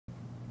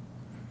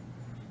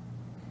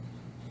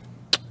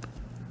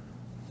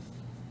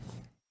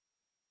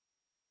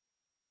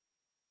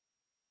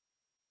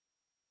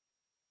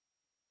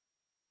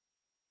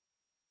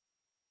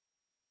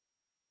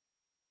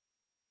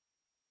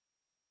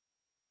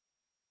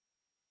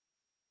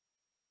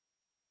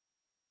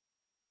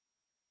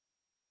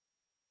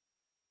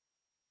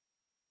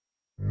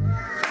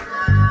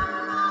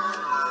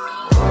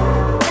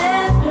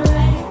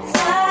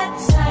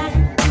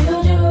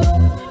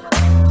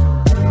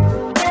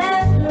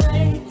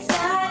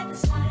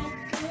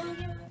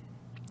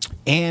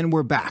And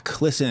we're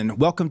back. Listen,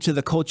 welcome to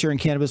the Culture and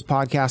Cannabis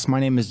Podcast. My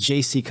name is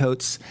JC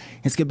Coates.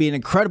 It's going to be an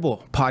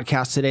incredible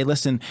podcast today.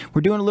 Listen,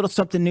 we're doing a little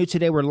something new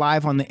today. We're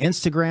live on the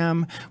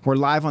Instagram. We're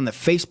live on the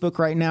Facebook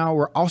right now.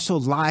 We're also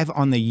live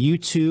on the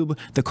YouTube,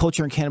 the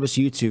Culture and Cannabis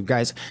YouTube.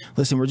 Guys,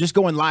 listen, we're just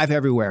going live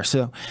everywhere.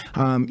 So,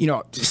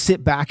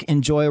 sit back,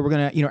 enjoy. We're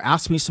going to,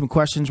 ask me some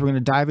questions. We're going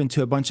to dive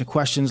into a bunch of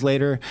questions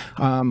later.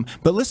 But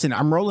listen,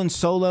 I'm rolling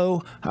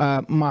solo.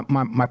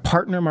 My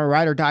partner, my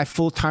ride or die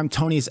full-time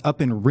Tony is up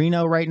in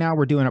Reno right now.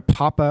 We're doing a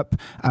pop-up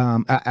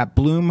at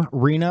Bloom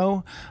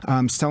Reno,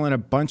 selling a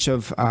bunch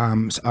of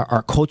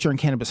our culture and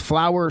cannabis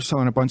flower,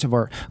 selling a bunch of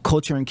our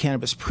culture and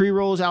cannabis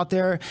pre-rolls out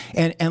there.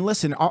 And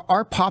listen,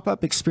 our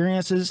pop-up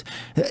experiences,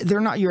 they're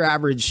not your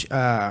average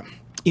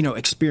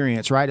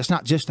experience, right? It's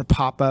not just a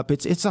pop-up.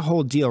 It's a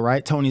whole deal,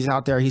 right? Tony's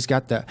out there. He's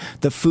got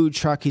the food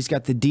truck. He's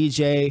got the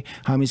DJ.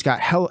 He's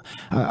got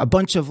a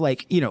bunch of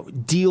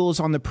deals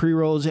on the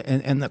pre-rolls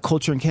and the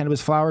culture and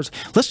cannabis flowers.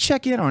 Let's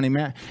check in on him,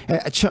 man.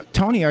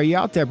 Tony, are you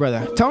out there,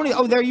 brother? Tony,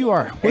 oh, there you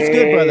are. What's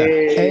good, brother?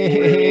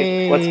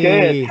 Hey. What's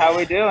good? How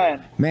we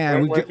doing?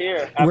 Man, we're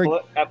here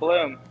at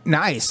Bloom.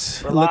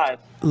 Nice. We're live.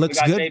 Looks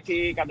we got good.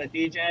 JP, got the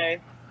DJ.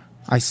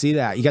 I see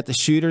that. You got the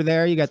shooter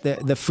there. You got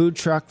the food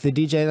truck, the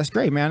DJ. That's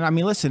great, man. I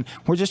mean, listen,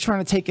 we're just trying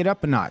to take it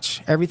up a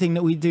notch. Everything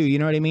that we do, you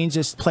know what I mean?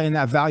 Just playing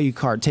that value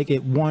card. Take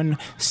it one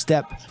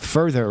step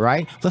further,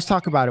 right? Let's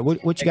talk about it.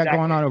 What you got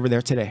going on over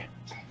there today?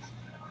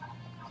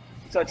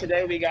 So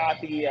today we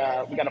got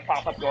a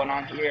pop-up going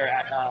on here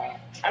at, I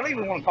don't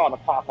even want to call it a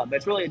pop-up.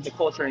 It's really the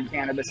culture and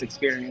cannabis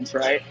experience,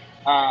 right?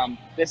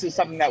 This is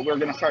something that we're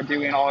going to start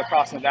doing all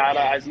across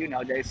Nevada, as you know,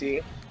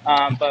 JC.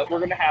 But we're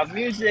going to have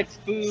music,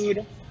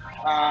 food.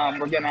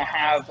 We're going to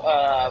have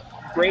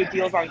great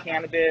deals on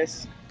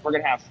cannabis. We're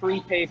going to have free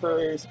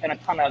papers and a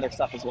ton of other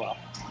stuff as well.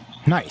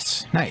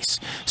 Nice.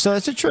 So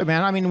that's a trip,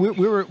 man. I mean, we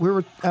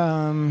were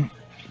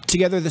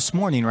together this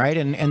morning, right?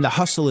 And the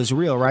hustle is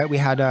real, right? We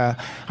had,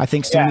 I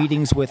think, some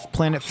meetings with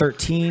Planet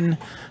 13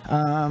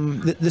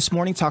 this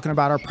morning, talking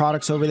about our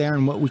products over there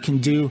and what we can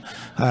do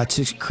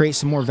to create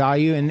some more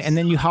value. And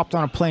then you hopped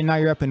on a plane. Now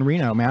you're up in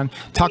Reno, man.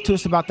 Talk to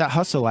us about that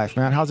hustle life,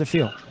 man. How's it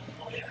feel?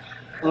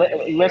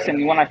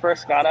 Listen, when I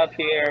first got up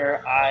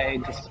here, I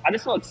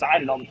just feel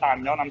excited all the time.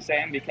 You know what I'm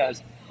saying?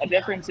 Because the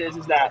difference is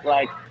that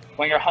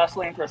when you're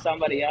hustling for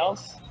somebody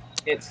else,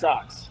 it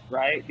sucks,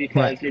 right?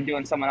 Because you're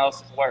doing someone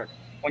else's work.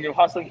 When you're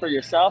hustling for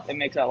yourself, it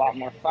makes it a lot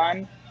more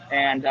fun.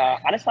 And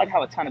I just have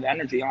a ton of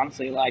energy,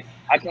 honestly.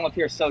 I came up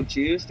here so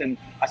juiced, and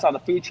I saw the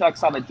food truck,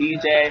 saw the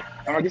DJ,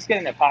 and we're just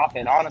getting it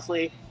popping.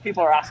 Honestly,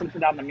 people are asking for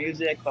down the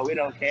music, but we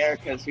don't care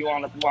because we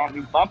want to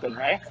be bumping,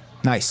 right?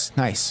 Nice.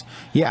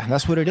 Yeah,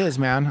 that's what it is,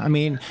 man. I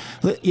mean,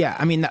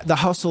 the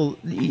hustle,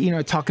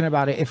 talking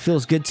about it, it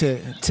feels good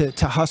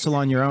to hustle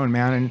on your own,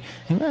 man.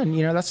 And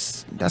man,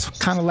 that's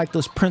kind of like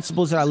those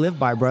principles that I live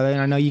by, brother.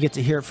 And I know you get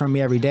to hear it from me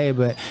every day,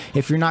 but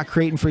if you're not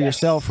creating for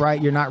yourself,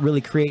 right, you're not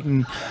really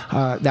creating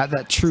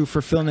that true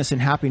fulfillment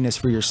and happiness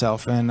for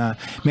yourself. And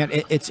man,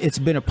 it's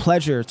been a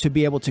pleasure to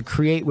be able to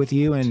create with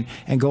you and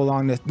go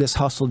along this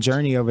hustle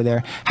journey over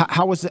there.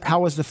 How was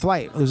the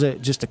flight? Was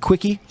it just a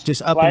quickie,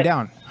 just up and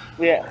down?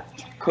 Yeah,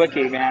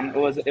 quickie, man.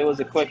 It was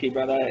a quickie,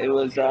 brother. It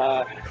was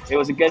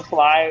a good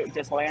flight.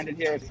 Just landed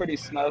here. It's pretty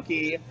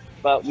smoky,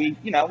 but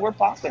we're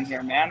popping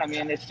here, man. I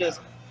mean, it's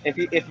just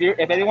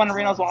if anyone in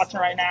Reno's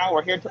watching right now,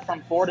 we're here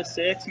from 4 to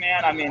 6,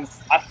 man. I mean,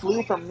 I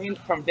flew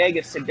from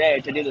Vegas today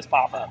to do this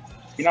pop up.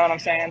 You know what I'm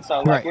saying?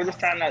 So we're just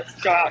trying to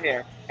show out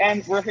here,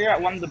 and we're here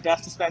at one of the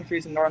best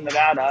dispensaries in Northern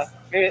Nevada.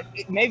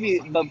 Maybe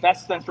the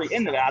best dispensary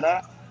in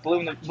Nevada,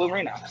 Bloom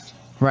Reno.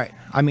 Right.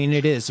 I mean,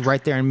 it is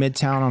right there in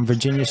Midtown on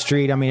Virginia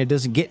Street. I mean, it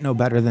doesn't get no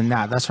better than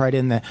that. That's right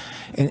in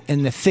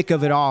the thick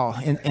of it all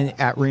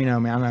at Reno,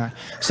 man.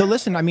 So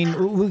listen, I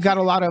mean, we've got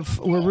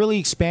we're really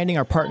expanding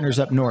our partners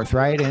up north,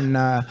 right? And,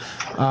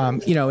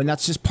 and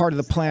that's just part of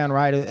the plan,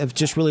 right? Of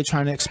just really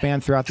trying to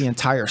expand throughout the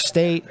entire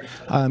state.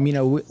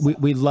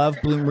 We love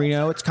Bloom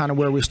Reno. It's kind of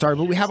where we started,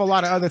 but we have a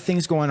lot of other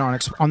things going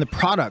on the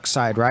product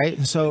side, right?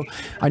 And so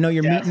I know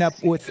you're meeting up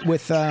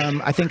with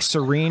I think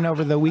Serene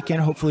over the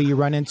weekend. Hopefully you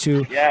run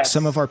into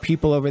some of our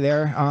people over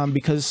there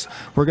because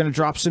we're going to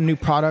drop some new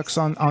products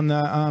on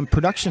the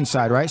production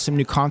side, right? Some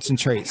new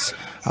concentrates.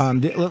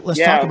 Let's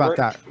talk about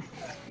that.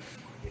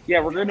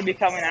 Yeah, we're going to be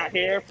coming out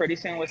here pretty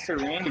soon with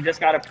Serene. We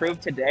just got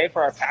approved today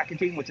for our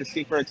packaging, which is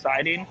super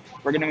exciting.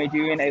 We're going to be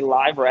doing a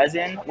live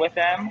resin with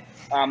them.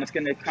 It's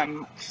going to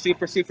come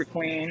super, super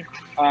clean.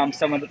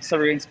 Some of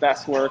Serene's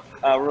best work.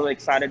 We're really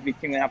excited to be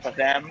teaming up with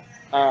them.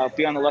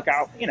 Be on the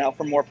lookout,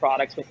 for more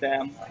products with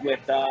them, with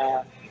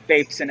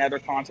vapes and other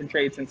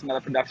concentrates and some other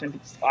production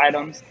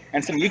items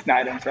and some youth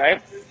items,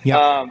 right?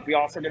 Yeah. We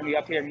also are going to be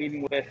up here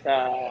meeting with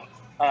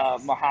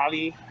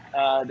Mojave.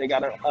 They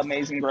got an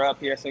amazing grow up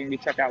here, so you can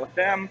check out with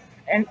them.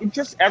 And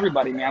just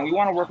everybody, man. We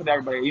want to work with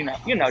everybody. You know,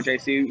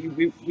 JC.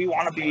 We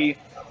want to be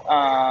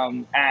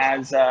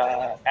as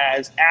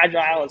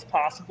agile as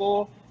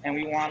possible, and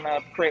we want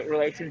to create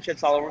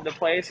relationships all over the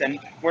place. And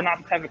we're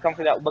not the type of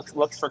company that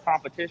looks for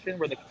competition.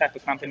 We're the type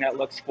of company that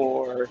looks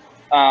for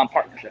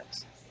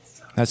partnerships.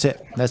 That's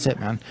it. That's it,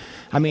 man.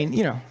 I mean,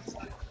 you know,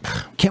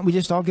 can't we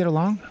just all get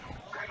along?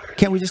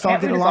 Can't we just all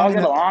get along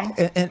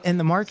in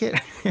the market?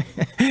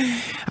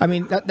 I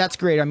mean, that's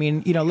great. I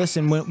mean, you know,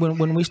 listen,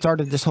 when we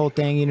started this whole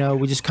thing, you know,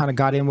 we just kind of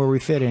got in where we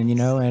fit in, you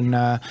know,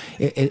 and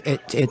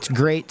it's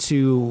great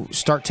to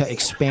start to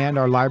expand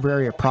our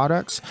library of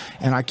products.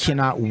 And I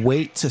cannot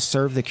wait to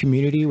serve the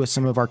community with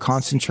some of our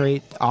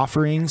concentrate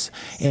offerings,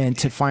 and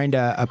to find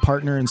a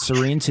partner in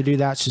Serene to do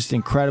that. It's just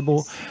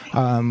incredible,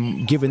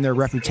 given their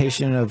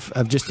reputation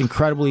of just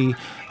incredibly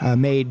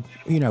made,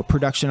 you know,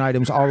 production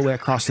items all the way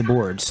across the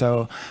board.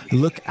 So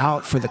look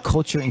out for the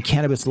Culture and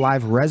Cannabis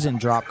live resin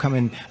drop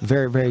coming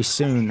very, very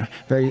soon.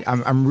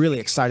 I'm really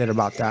excited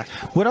about that.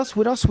 What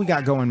else we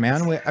got going,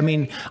 man? I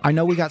mean, I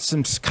know we got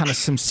some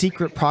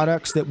secret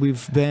products that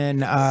we've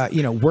been,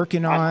 you know,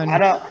 working on. I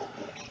don't.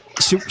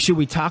 Should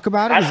we talk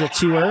about it? Is it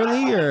too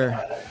early, or?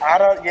 I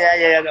don't.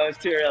 Yeah. No, it's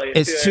too early.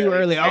 It's too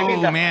early. Maybe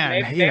Oh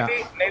man,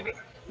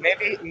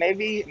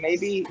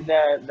 maybe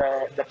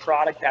the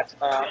product that's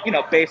you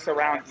know, based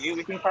around you,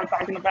 we can start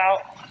talking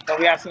about. But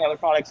we have some other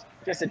products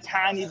just a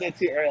tiny bit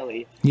too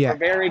early. Yeah, we're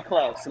very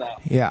close though.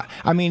 Yeah,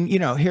 I mean, you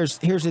know, here's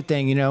the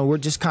thing. You know, we're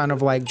just kind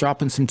of like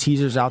dropping some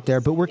teasers out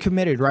there, but we're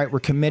committed, right? We're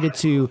committed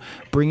to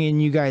bringing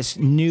you guys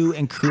new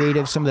and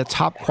creative, some of the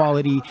top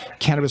quality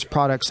cannabis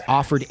products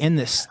offered in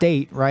the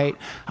state, right?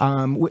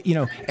 You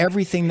know,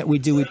 everything that we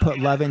do, we put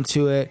love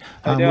into it.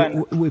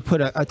 We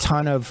put a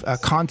ton of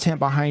content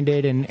behind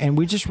it, and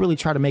we just really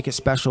try to make it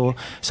special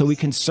so we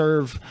can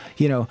serve,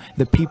 you know,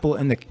 the people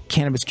in the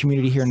cannabis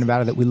community here in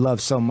Nevada that we love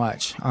so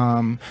much.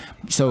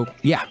 So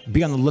yeah,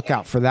 be on the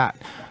lookout for that.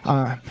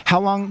 How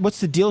long?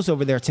 What's the deals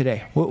over there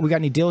today? We got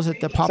any deals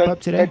that pop up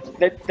today?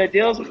 The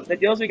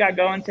deals we got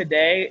going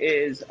today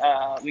is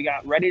we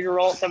got ready to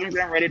roll,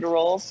 7-gram ready to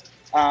rolls.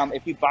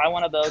 If you buy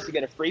one of those, you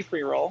get a free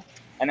pre-roll,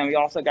 and then we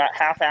also got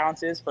half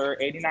ounces for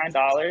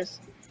 $89.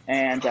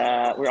 And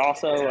we're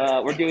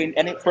also we're doing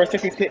first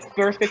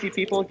 50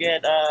 people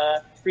get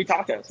free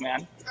tacos,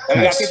 man. And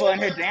we got people in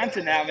here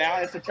dancing now,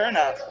 man. It's a turn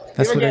up.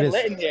 That's what it is.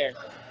 Lit in here.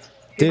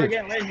 Dude, we're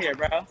getting lit here,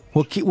 bro.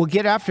 We'll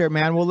get after it,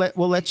 man. We'll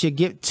let you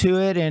get to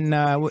it, and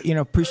you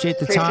know, appreciate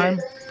the time.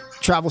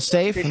 Travel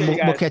safe, and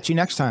we'll catch you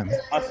next time.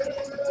 Awesome.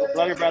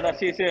 Love you, brother.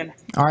 See you soon.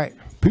 All right,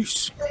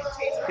 peace.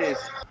 Peace.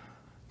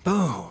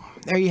 Boom.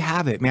 There you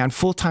have it, man.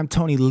 Full-time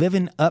Tony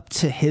living up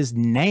to his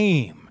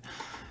name.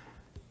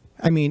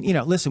 I mean, you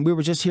know, listen, we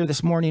were just here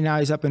this morning. Now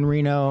he's up in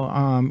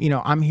Reno. You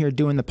know, I'm here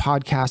doing the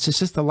podcast. It's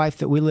just the life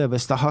that we live.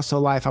 It's the hustle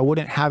life. I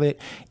wouldn't have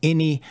it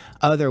any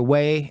other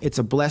way. It's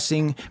a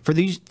blessing. For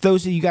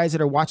those of you guys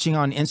that are watching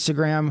on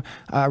Instagram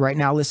right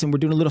now, listen, we're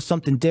doing a little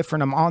something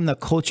different. I'm on the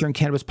Culture and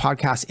Cannabis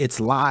podcast. It's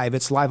live.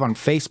 It's live on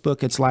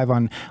Facebook. It's live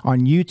on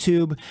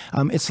YouTube.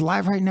 It's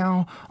live right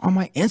now on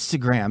my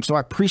Instagram. So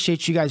I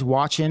appreciate you guys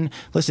watching.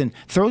 Listen,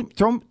 throw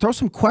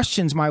some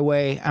questions my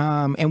way,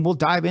 and we'll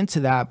dive into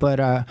that.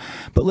 But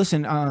listen,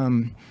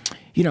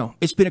 you know,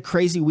 it's been a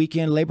crazy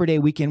weekend. Labor Day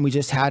weekend, we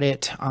just had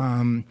it.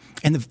 And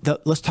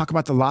let's talk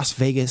about the Las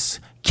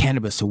Vegas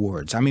Cannabis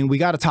Awards. I mean, we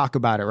got to talk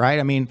about it, right?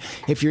 I mean,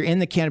 if you're in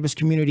the cannabis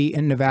community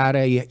in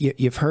Nevada,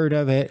 you've heard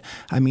of it.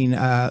 I mean,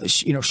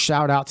 you know,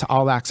 shout out to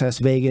All Access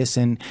Vegas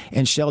and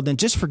Sheldon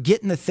just for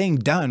getting the thing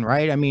done,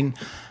 right? I mean,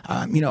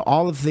 you know,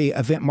 all of the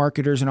event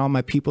marketers and all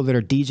my people that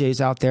are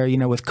DJs out there, you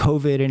know, with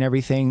COVID and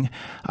everything,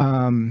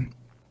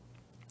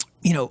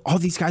 you know, all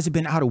these guys have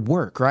been out of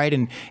work, right?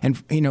 And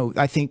you know,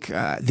 I think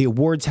the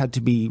awards had to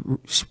be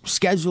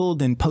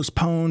scheduled and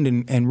postponed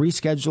and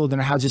rescheduled,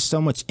 and I have just so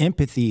much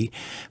empathy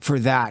for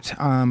that.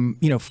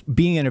 You know,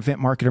 being an event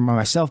marketer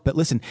myself, but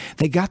listen,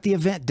 they got the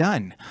event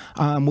done.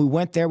 We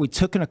went there, we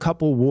took in a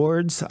couple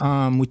awards.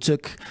 We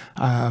took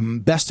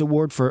Best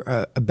Award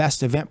for a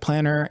Best Event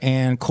Planner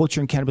and Culture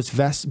and Cannabis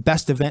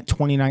Best Event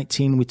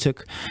 2019. We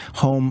took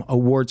home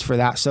awards for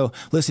that. So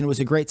listen, it was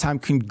a great time.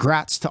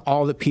 Congrats to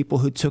all the people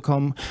who took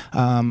home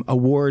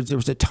awards. There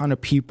was a ton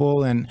of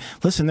people, and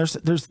listen,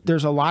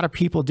 there's a lot of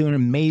people doing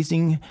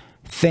amazing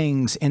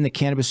things in the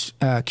cannabis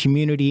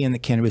community and the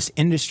cannabis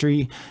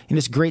industry, and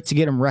it's great to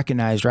get them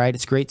recognized, right?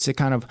 It's great to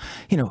kind of,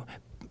 you know,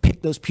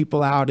 pick those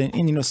people out and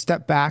you know,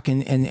 step back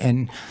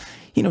and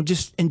you know,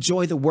 just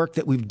enjoy the work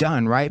that we've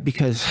done, right?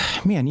 Because,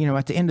 man, you know,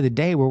 at the end of the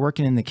day, we're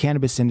working in the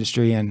cannabis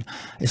industry, and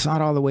it's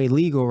not all the way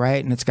legal,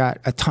 right? And it's got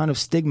a ton of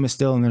stigma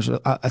still, and there's a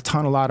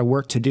lot of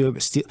work to do,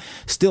 but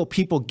still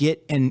people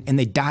get and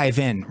they dive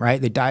in,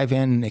 right? They dive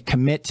in and they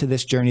commit to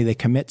this journey. They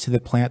commit to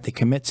the plant. They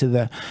commit to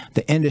the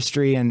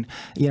industry. And,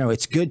 you know,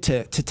 it's good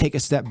to take a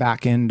step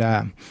back and,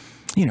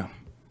 you know,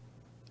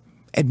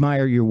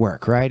 admire your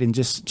work, right? And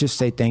just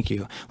say thank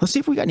you. Let's see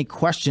if we got any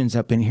questions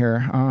up in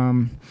here.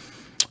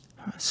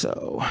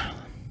 So,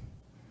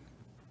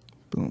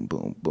 boom,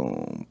 boom,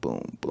 boom,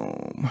 boom,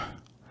 boom.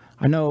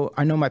 I know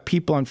my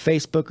people on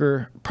Facebook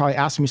are probably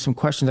asking me some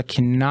questions. I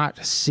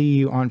cannot see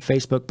you on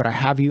Facebook, but I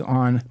have you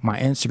on my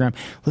Instagram.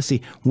 Let's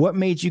see. What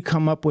made you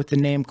come up with the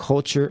name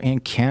Culture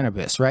and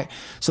Cannabis, right?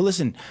 So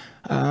listen,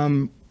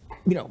 you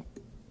know,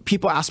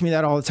 people ask me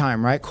that all the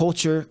time, right?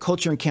 Culture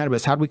and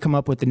cannabis. How do we come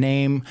up with the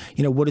name?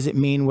 You know, what does it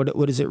mean?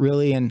 What is it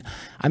really? And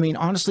I mean,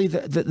 honestly,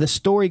 the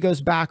story goes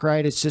back,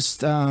 right? It's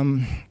just, you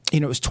know,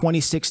 it was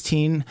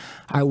 2016.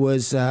 I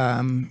was,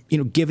 you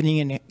know,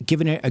 giving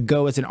it a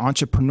go as an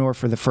entrepreneur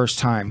for the first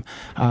time.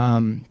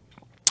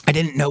 I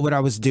didn't know what I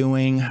was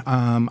doing.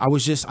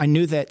 I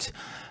knew that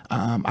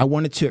I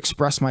wanted to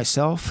express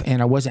myself,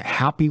 and I wasn't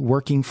happy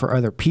working for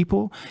other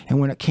people. And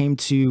when it came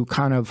to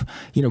kind of,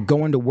 you know,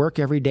 going to work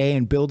every day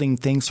and building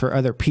things for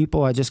other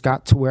people, I just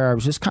got to where I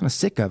was just kind of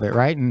sick of it,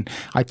 right? And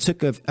I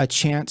took a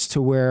chance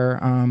to where,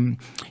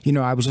 you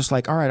know, I was just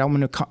like, all right, I'm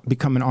going to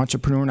become an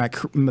entrepreneur.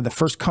 And the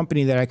first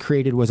company that I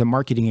created was a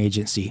marketing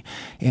agency,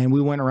 and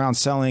we went around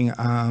selling,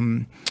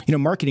 you know,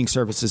 marketing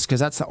services, because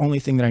that's the only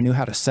thing that I knew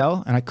how to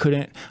sell, and I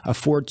couldn't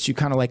afford to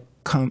kind of like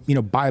you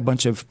know, buy a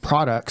bunch of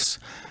products.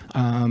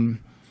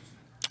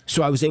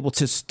 So I was able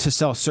to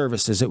sell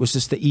services. It was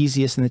just the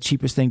easiest and the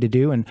cheapest thing to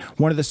do. And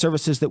one of the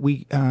services that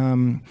we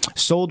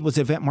sold was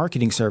event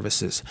marketing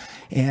services.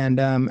 And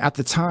at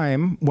the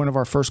time, one of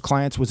our first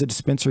clients was a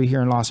dispensary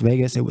here in Las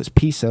Vegas. It was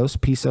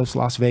Pisos,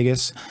 Las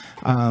Vegas.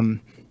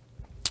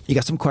 You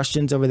got some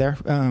questions over there,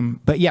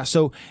 but yeah.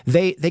 So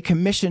they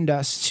commissioned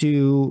us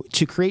to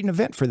create an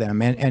event for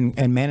them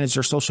and manage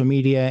their social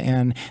media.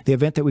 And the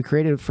event that we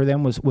created for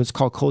them was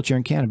called Culture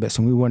and Cannabis,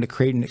 and we wanted to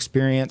create an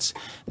experience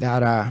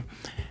that,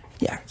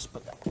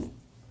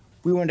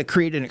 we wanted to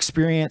create an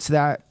experience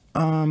that,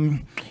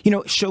 you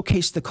know,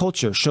 showcase the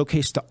culture,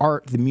 showcase the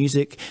art, the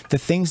music, the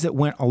things that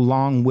went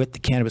along with the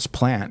cannabis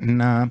plant.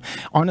 And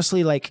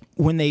honestly, like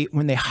when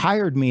they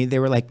hired me, they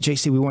were like,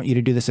 JC, we want you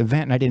to do this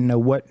event. And I didn't know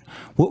what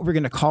we're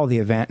going to call the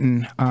event.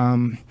 And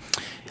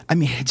I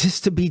mean,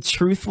 just to be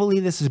truthfully,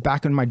 this is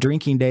back in my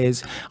drinking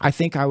days. I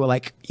think I would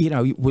like, you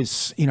know,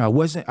 I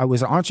was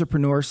an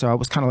entrepreneur. So I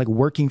was kind of like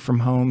working from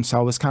home. So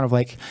I was kind of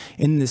like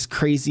in this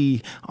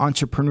crazy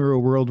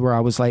entrepreneurial world where I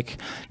was like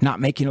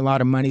not making a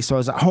lot of money. So I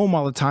was at home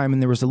all the time,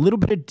 and there was a little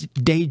bit of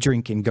day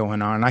drinking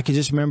going on. I could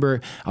just remember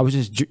I was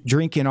just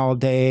drinking all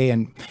day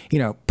and, you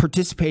know,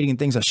 participating in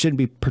things I shouldn't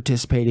be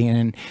participating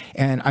in.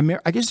 And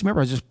I just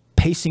remember I was just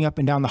pacing up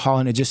and down the hall,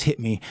 and it just hit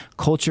me: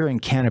 culture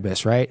and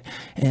cannabis, right?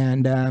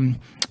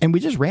 And we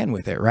just ran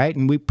with it, right?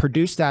 And we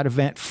produced that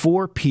event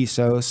for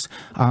Pisos,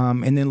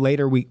 and then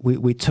later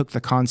we took the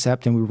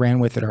concept and we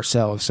ran with it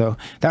ourselves. So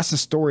that's the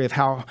story of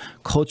how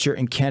culture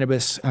and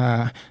cannabis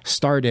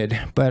started.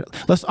 But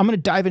I'm going to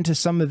dive into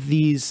some of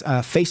these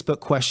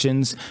Facebook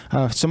questions.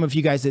 Some of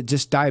you guys that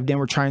just dived in,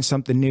 we're trying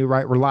something new,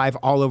 right? We're live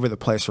all over the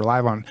place. We're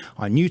live on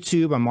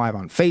YouTube. I'm live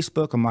on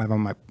Facebook. I'm live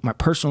on my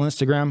personal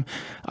Instagram.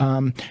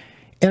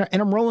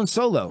 And I'm rolling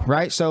solo,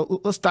 right?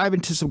 So let's dive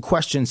into some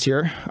questions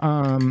here.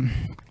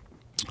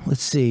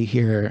 Let's see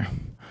here.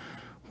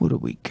 What do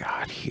we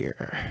got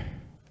here?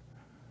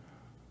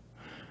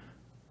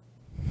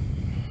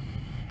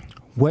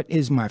 What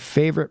is my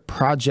favorite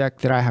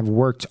project that I have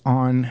worked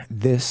on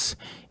this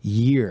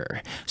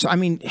year? So, I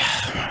mean,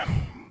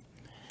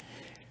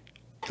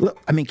 look,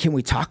 I mean, can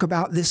we talk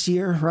about this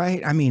year,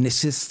 right? I mean,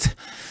 it's just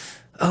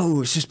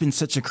been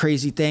such a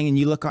crazy thing. And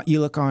you look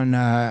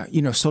on,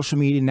 you know, social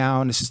media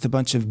now, and it's just a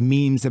bunch of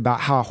memes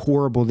about how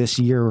horrible this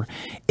year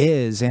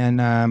is.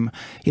 And,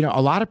 you know,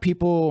 a lot of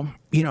people,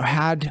 you know,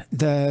 had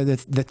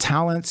the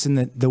talents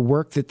and the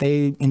work that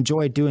they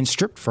enjoyed doing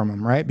stripped from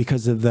them, right?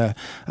 Because of the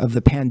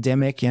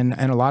pandemic. And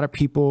a lot of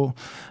people,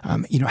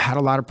 you know, had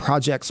a lot of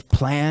projects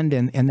planned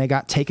and they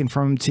got taken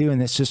from them too.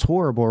 And it's just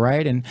horrible,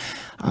 right? And,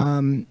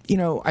 you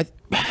know,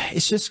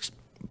 it's just,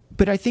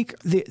 but I think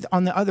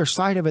on the other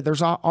side of it,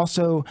 there's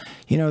also,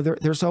 you know,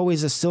 there's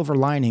always a silver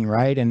lining,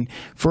 right? And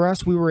for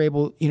us, we were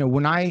able, you know,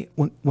 when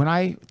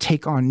I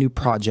take on new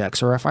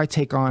projects, or if I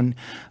take on,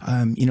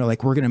 you know,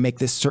 like we're going to make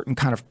this certain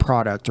kind of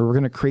product, or we're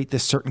going to create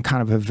this certain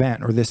kind of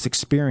event or this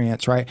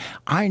experience, right?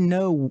 I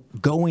know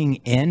going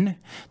in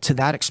to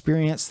that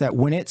experience that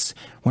when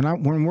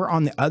we're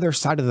on the other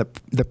side of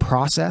the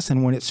process,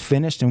 and when it's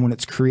finished and when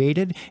it's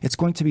created, it's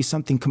going to be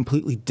something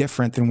completely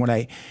different than what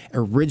I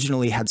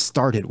originally had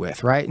started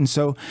with, right? And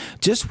so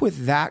just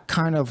with that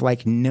kind of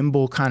like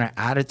nimble kind of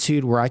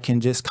attitude where I can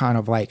just kind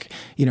of like,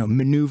 you know,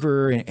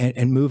 maneuver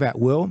and move at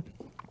will,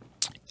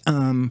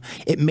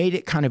 it made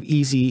it kind of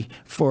easy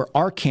for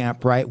our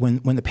camp, right?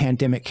 When the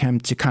pandemic came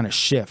to kind of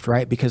shift,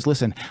 right? Because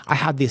listen, I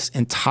had this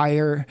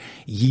entire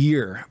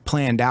year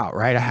planned out,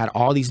 right? I had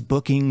all these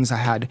bookings. I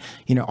had,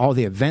 you know, all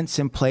the events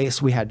in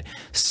place. We had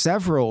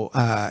several,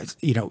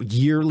 you know,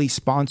 yearly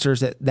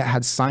sponsors that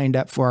had signed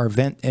up for our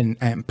event and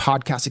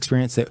podcast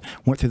experience that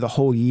went through the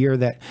whole year.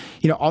 That,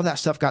 you know, all that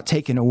stuff got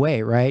taken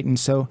away, right? And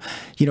so,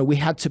 you know, we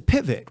had to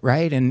pivot,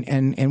 right?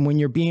 And when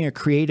you're being a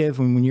creative,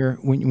 and when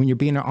you're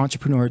being an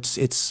entrepreneur,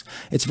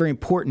 it's very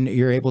important that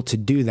you're able to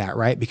do that,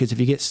 right? Because if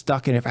you get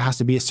stuck in, if it has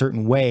to be a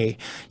certain way,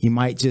 you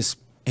might just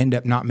end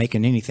up not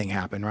making anything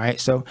happen, right?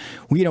 So,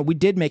 you know, we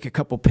did make a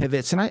couple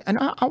pivots, and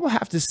I will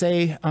have to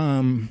say,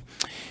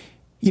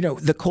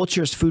 The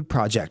Culture's Food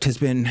Project has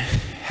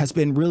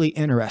been really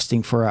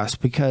interesting for us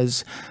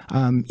because,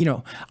 I'm,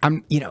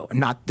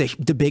 not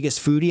the biggest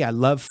foodie. I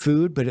love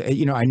food, but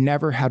I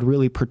never had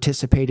really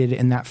participated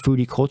in that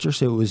foodie culture,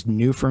 so it was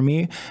new for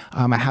me.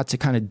 I had to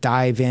kind of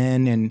dive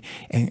in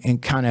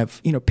and kind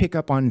of pick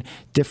up on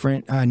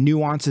different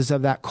nuances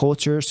of that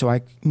culture, so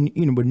I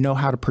would know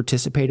how to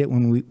participate it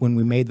when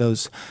we made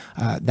those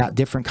that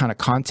different kind of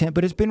content.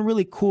 But it's been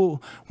really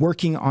cool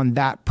working on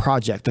that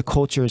project, the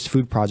Culture's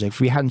Food Project.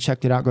 If you hadn't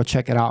checked it out, go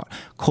check it out.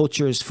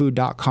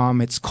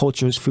 culturesfood.com. It's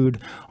Culture's Food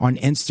on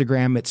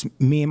Instagram. It's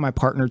me and my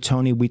partner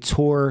Tony. We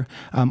tour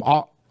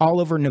all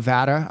over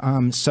Nevada,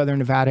 southern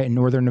Nevada and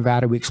northern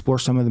Nevada. We explore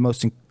some of the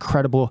most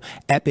incredible,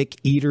 epic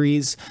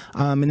eateries,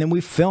 and then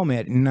we film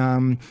it.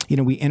 And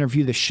we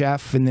interview the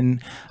chef, and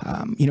then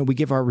we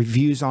give our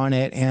reviews on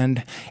it.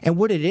 And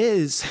what it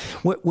is,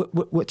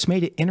 what's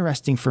made it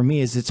interesting for me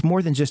is it's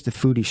more than just a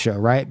foodie show,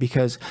 right?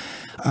 Because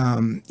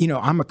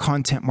I'm a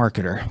content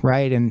marketer,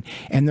 right? And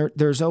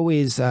there's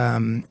always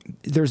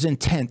there's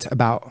intent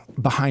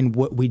behind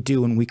what we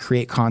do when we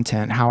create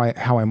content,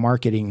 how I'm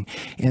marketing.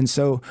 And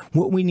so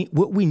what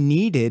we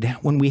needed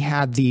when we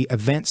had the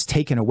events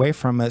taken away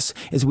from us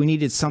is we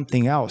needed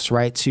something else,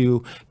 right,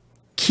 to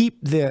keep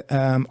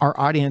our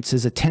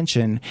audience's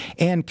attention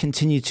and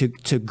continue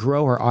to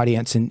grow our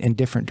audience in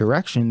different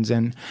directions.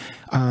 And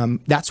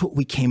that's what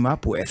we came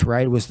up with,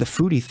 right? It was the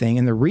foodie thing.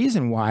 And the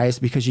reason why is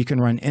because you can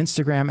run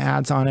Instagram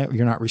ads on it.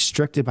 You're not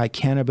restricted by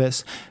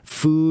cannabis.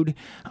 Food,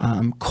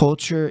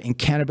 culture, and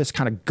cannabis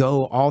kind of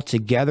go all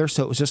together.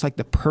 So it was just like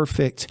the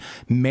perfect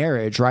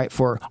marriage, right,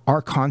 for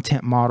our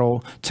content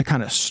model to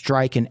kind of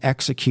strike and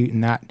execute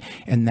in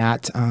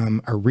that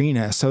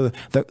arena. So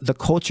the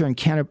culture and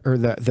cannabis, or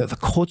the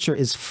Culture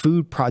is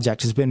Food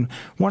project has been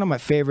one of my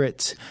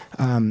favorite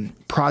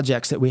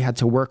projects that we had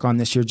to work on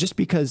this year, just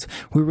because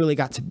we really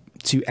got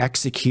to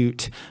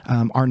execute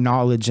our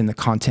knowledge in the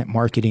content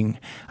marketing,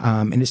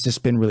 and it's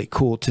just been really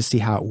cool to see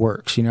how it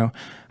works,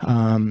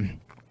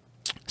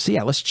 So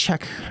yeah, let's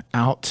check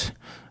out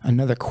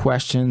another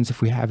questions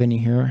if we have any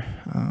here.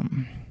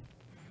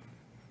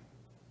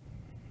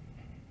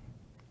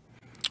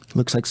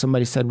 Looks like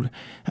somebody said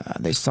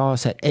they saw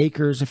us at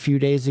Acres a few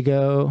days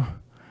ago.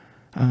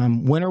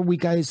 When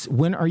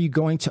are you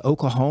going to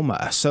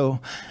Oklahoma? So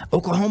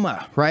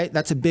Oklahoma, right?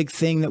 That's a big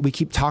thing that we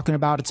keep talking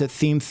about. It's a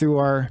theme through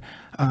our,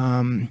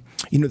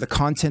 the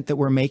content that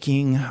we're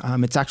making.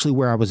 It's actually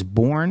where I was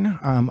born,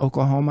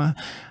 Oklahoma.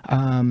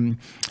 And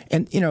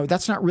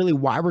that's not really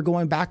why we're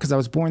going back, because I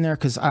was born there,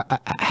 because I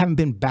haven't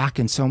been back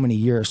in so many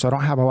years. So I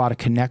don't have a lot of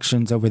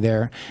connections over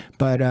there.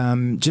 But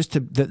just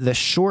the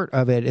short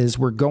of it is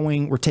we're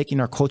taking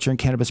our culture and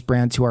cannabis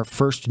brand to our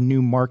first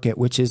new market,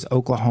 which is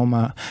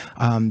Oklahoma,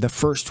 the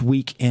first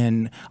week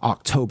in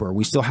October.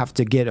 We still have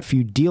to get a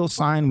few deals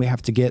signed. We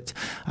have to get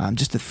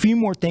just a few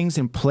more things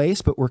in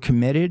place, but we're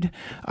committed.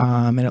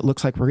 And it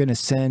looks like we're going to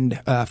send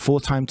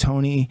full-time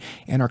Tony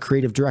and our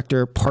creative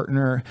director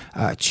partner,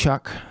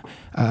 Chuck,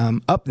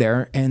 up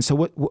there. And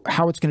so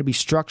how it's going to be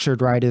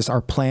structured, right, is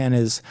our plan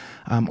is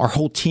our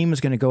whole team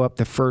is going to go up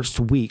the first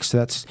week. So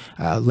that's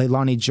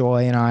Leilani,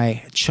 Joy, and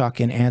I, Chuck,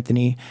 and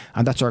Anthony.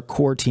 That's our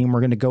core team.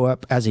 We're going to go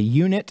up as a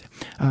unit,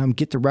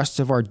 get the rest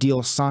of our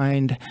deals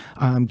signed,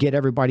 get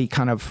everybody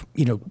kind of,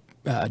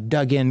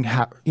 dug in,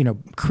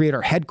 create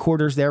our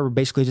headquarters there. We're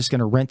basically just going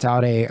to rent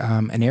out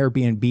an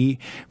Airbnb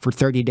for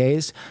 30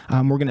 days.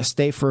 We're going to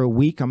stay for a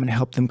week. I'm going to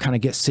help them kind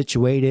of get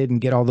situated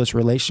and get all those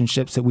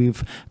relationships that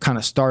we've kind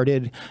of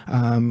started,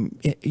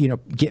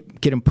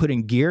 get them put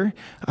in gear.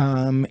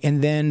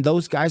 And then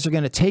those guys are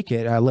going to take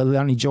it.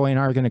 Leilani, Joy, and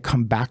I are going to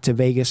come back to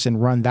Vegas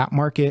and run that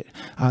market.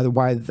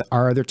 While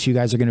our other two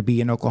guys are going to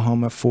be in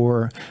Oklahoma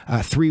for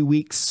 3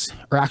 weeks,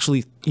 or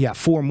actually,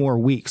 4 more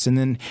weeks. And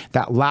then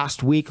that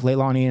last week,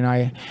 Leilani and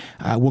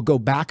I will go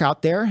back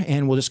out there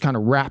and we'll just kind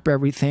of wrap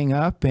everything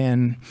up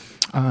and,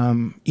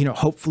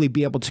 hopefully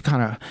be able to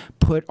kind of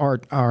put our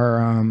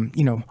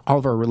all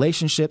of our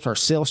relationships, our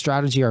sales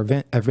strategy, our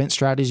event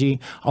strategy,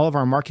 all of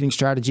our marketing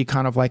strategy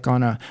kind of like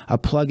on a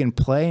plug and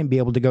play, and be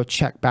able to go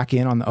check back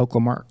in on the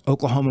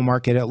Oklahoma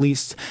market at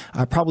least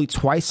probably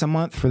twice a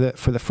month for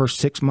the first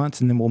 6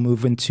 months. And then we'll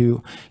move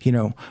into,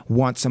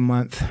 once a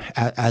month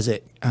as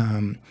it,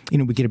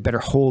 we get a better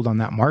hold on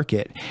that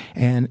market.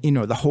 And,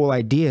 the whole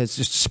idea is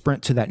just to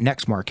sprint to that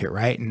next market,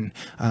 right? And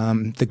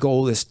the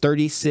goal is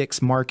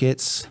 36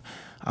 markets,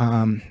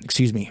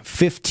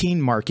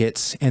 15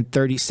 markets in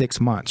 36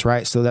 months,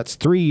 right? So that's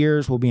 3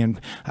 years. We'll be in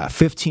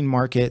 15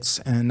 markets,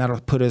 and that'll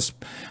put us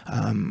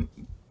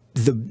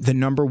the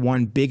number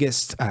one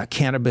biggest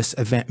cannabis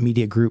event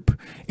media group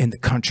in the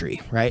country,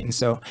 right? And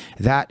so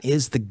that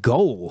is the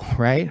goal,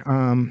 right?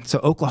 So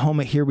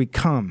Oklahoma, here we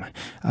come.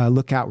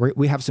 Look out.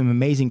 We have some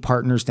amazing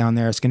partners down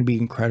there. It's going to be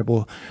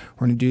incredible.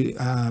 We're going to do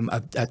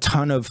a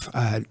ton of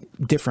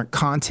different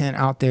content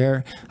out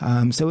there.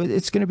 So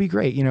it's going to be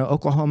great.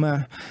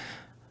 Oklahoma,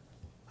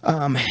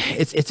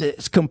 it's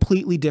a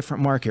completely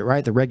different market,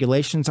 right? The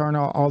regulations aren't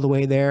all the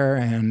way there,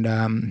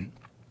 and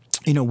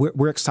you know,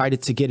 we're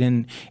excited to get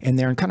in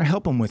there and kind of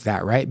help them with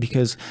that, right?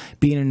 Because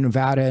being in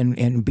Nevada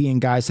and being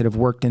guys that have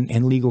worked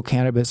in legal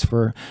cannabis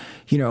for,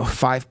 you know,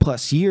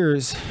 5+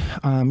 years,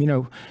 you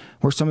know,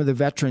 we're some of the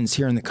veterans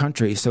here in the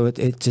country. So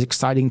it's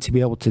exciting to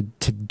be able to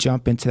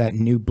jump into that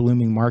new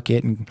blooming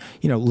market and,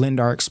 you know, lend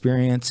our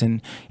experience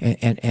and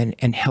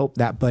help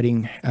that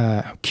budding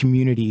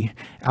community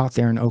out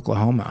there in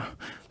Oklahoma.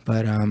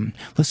 But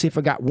let's see if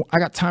I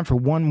got time for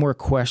one more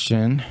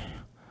question.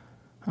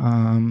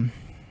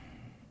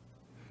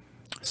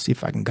 See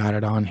if I can got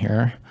it on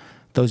here.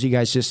 Those of you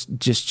guys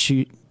just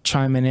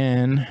chiming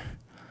in.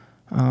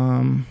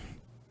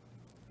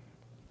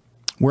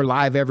 We're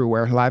live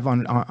everywhere. Live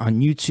on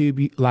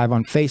YouTube, live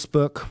on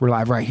Facebook. We're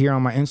live right here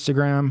on my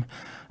Instagram.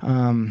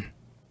 It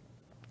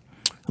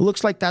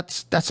looks like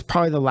that's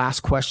probably the last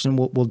question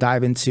we'll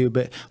dive into.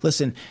 But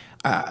listen,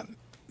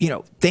 you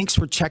know, thanks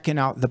for checking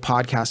out the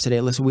podcast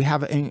today. Listen, we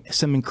have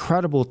some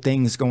incredible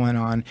things going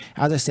on.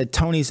 As I said,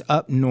 Tony's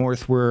up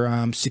north.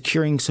 We're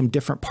securing some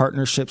different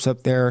partnerships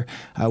up there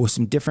with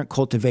some different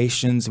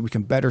cultivations. We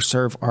can better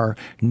serve our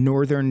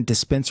northern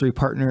dispensary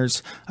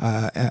partners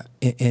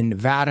in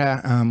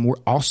Nevada. We're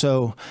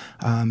also,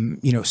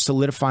 you know,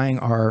 solidifying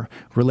our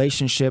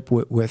relationship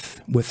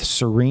with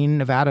Serene,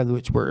 Nevada,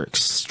 which we're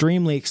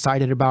extremely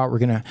excited about. We're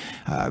going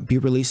to be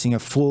releasing a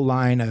full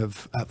line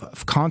of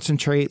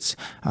concentrates,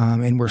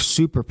 and we're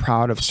super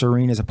proud of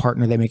Serene as a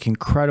partner. They make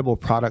incredible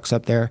products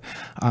up there.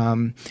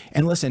 And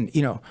listen,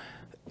 you know,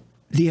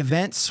 the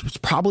events was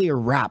probably a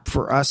wrap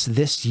for us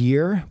this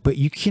year, but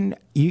you can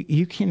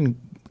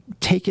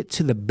take it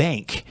to the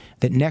bank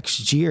that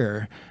next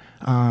year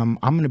I'm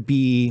going to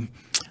be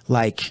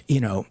like, you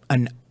know,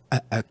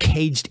 a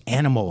caged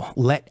animal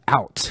let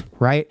out,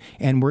 right?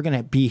 And we're going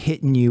to be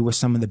hitting you with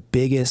some of the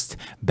biggest,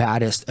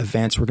 baddest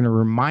events. We're going to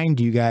remind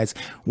you guys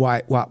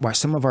why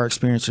some of our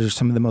experiences are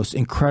some of the most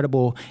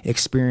incredible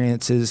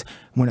experiences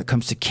when it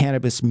comes to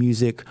cannabis,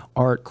 music,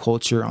 art,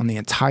 culture on the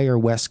entire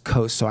West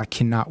Coast. So I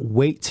cannot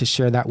wait to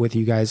share that with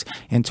you guys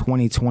in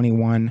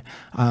 2021.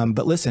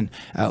 But listen,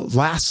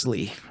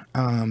 lastly,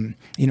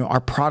 you know,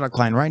 our product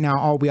line right now,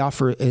 all we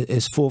offer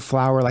is full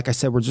flower. Like I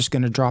said, we're just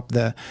going to drop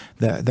the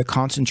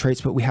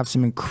concentrates, but we have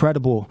some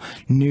incredible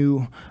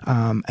new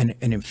an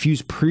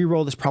infused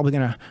pre-roll that's probably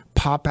going to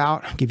pop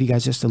out. I'll give you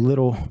guys just a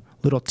little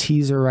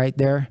teaser right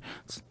there.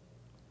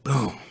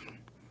 Boom.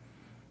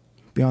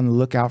 Be on the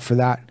lookout for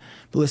that.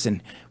 But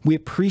listen, we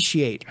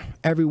appreciate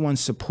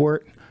everyone's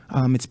support.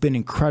 It's been an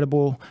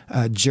incredible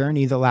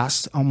journey the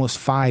last almost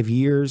 5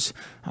 years,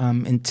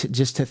 and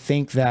just to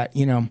think that,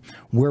 you know,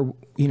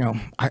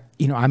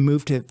 I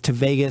moved to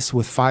Vegas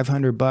with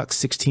 $500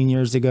 16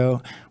 years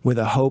ago with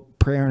a hope,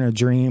 prayer, and a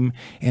dream,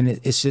 and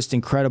it's just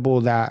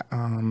incredible that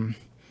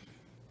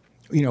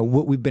you know,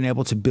 what we've been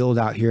able to build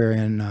out here,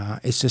 and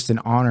it's just an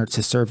honor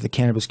to serve the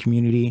cannabis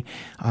community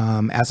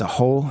as a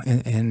whole,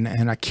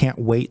 and I can't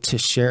wait to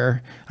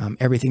share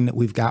everything that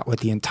we've got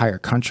with the entire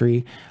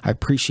country. I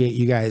appreciate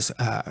you guys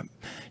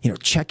you know,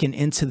 checking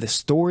into the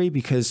story,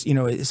 because, you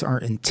know, it's our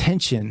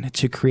intention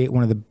to create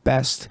one of the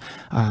best,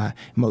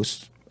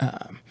 most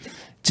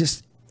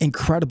just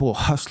incredible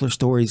hustler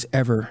stories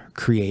ever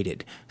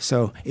created.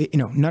 So, you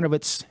know, none of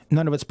it's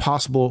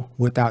possible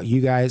without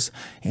you guys.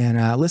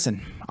 And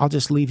listen, I'll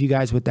just leave you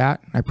guys with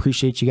that. I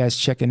appreciate you guys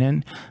checking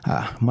in.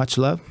 Much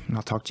love, and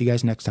I'll talk to you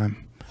guys next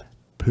time.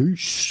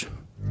 Peace.